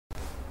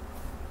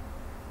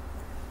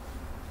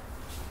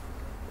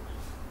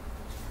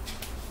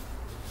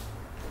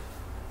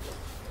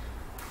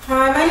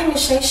Hi, my name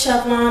is Shay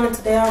Chevelon, and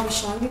today I'll be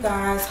showing you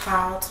guys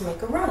how to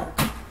make a rug.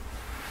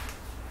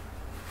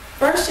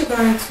 First, you're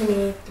going to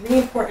need 3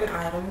 important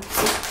items: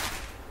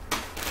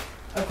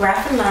 a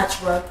graph and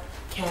latch rug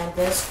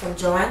canvas from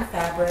Joann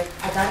Fabric.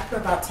 I got it for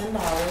about $10.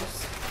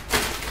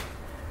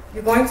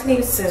 You're going to need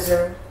a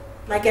scissor,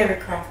 like every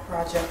craft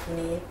project you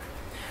need,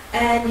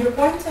 and you're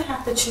going to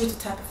have to choose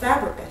the type of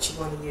fabric that you're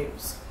going to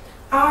use.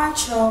 I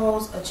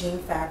chose a jean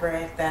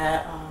fabric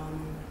that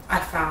I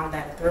found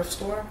at a thrift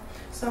store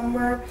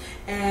somewhere,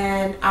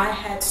 and I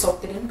had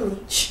soaked it in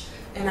bleach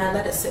and I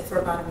let it sit for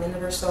about a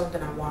minute or so, and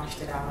then I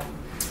washed it out.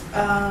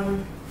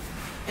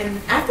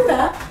 And after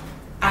that,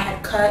 I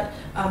had cut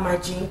my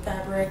jean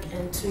fabric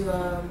into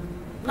a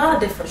lot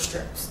of different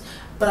strips,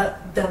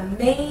 but the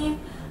main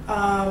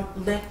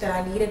length that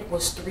I needed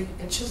was 3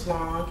 inches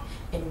long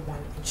and 1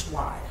 inch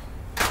wide.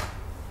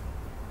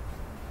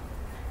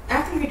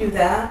 After you do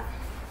that,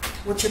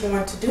 what you're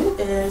going to do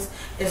is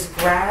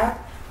grab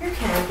your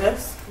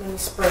canvas. Let me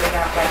spread it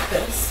out like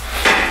this.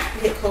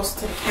 You get close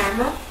to the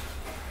camera.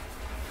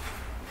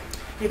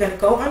 You're going to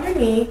go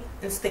underneath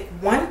and stick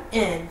one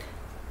end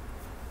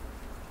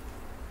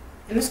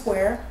in the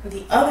square and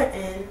the other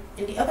end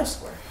in the other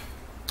square.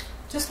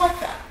 Just like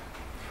that.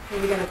 And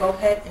you're going to go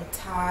ahead and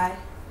tie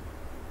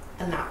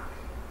a knot.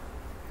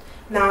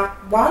 Now,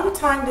 while you're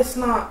tying this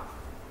knot,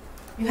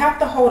 you have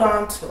to hold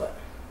on to it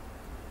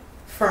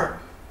firm.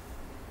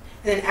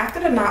 And then after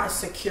the knot is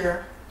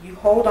secure, you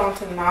hold on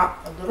to the knot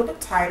a little bit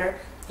tighter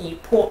and you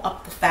pull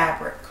up the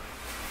fabric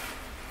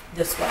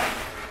this way.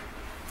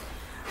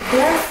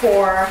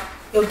 Therefore,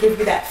 it'll give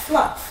you that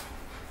fluff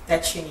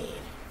that you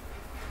need.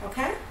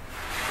 Okay?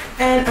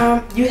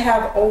 And you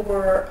have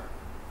over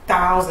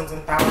thousands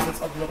and thousands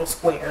of little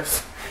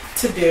squares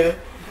to do.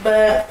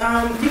 But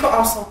you can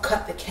also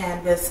cut the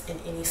canvas in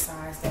any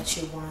size that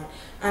you want.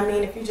 I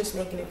mean, if you're just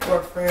making it for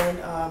a friend,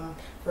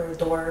 for a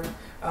door,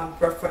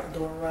 for a front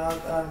door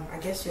rug, I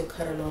guess you'll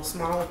cut it a little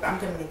smaller, but I'm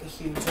going to make a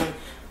huge one.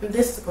 And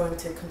this is going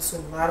to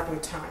consume a lot of your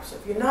time. So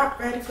if you're not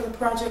ready for the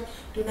project,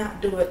 do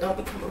not do it. Don't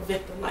become a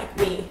victim like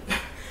me.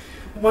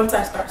 Once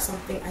I start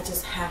something, I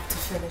just have to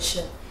finish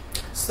it.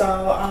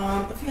 So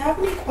if you have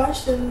any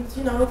questions,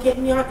 you know, get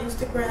me on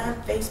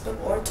Instagram, Facebook,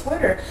 or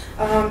Twitter.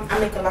 I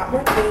make a lot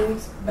more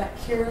things. Back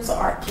here's an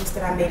art piece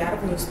that I made out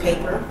of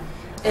newspaper.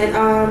 And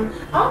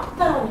I'll put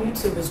that on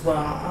YouTube as well.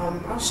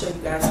 I'll show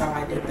you guys how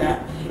I did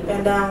that.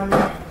 And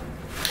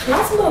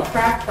lots of little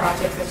craft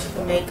projects that you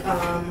can make,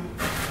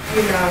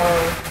 you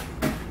know,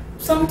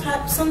 some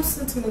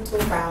sentimental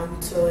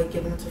value to it,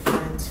 give them to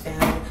friends,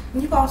 family.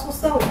 And you can also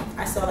sell them.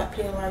 I sell at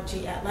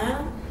PLRG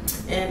Atlanta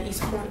and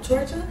East Point,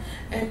 Georgia.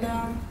 And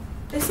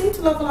they seem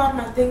to love a lot of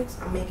my things.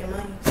 I'm making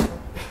money.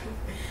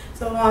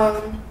 So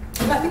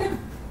let me know.